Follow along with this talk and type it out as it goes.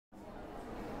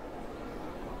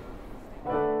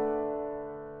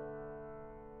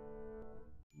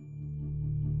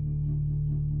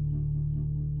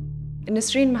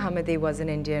Nasreen Mohamedi was an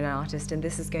Indian artist, and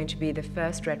this is going to be the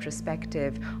first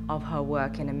retrospective of her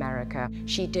work in America.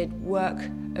 She did work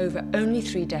over only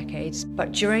 3 decades,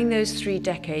 but during those 3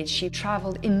 decades she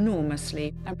traveled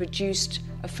enormously and produced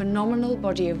a phenomenal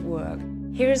body of work.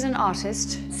 Here is an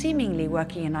artist seemingly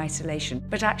working in isolation,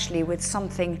 but actually with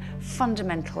something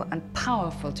fundamental and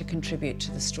powerful to contribute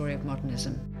to the story of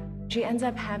modernism. She ends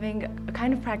up having a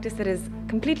kind of practice that is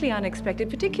completely unexpected,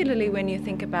 particularly when you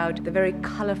think about the very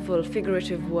colorful,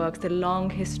 figurative works, the long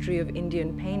history of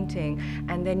Indian painting,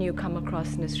 and then you come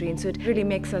across Nasreen. So it really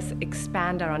makes us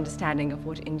expand our understanding of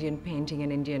what Indian painting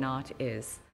and Indian art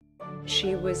is.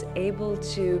 She was able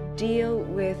to deal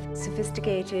with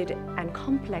sophisticated and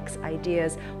complex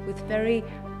ideas with very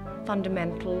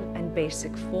fundamental and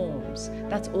basic forms.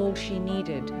 That's all she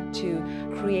needed to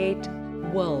create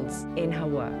worlds in her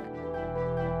work.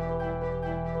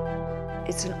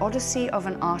 It's an odyssey of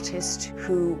an artist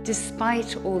who,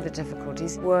 despite all the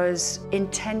difficulties, was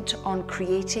intent on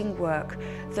creating work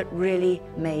that really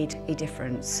made a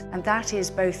difference. And that is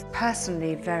both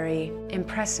personally very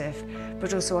impressive,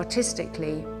 but also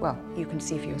artistically, well, you can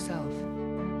see for yourself.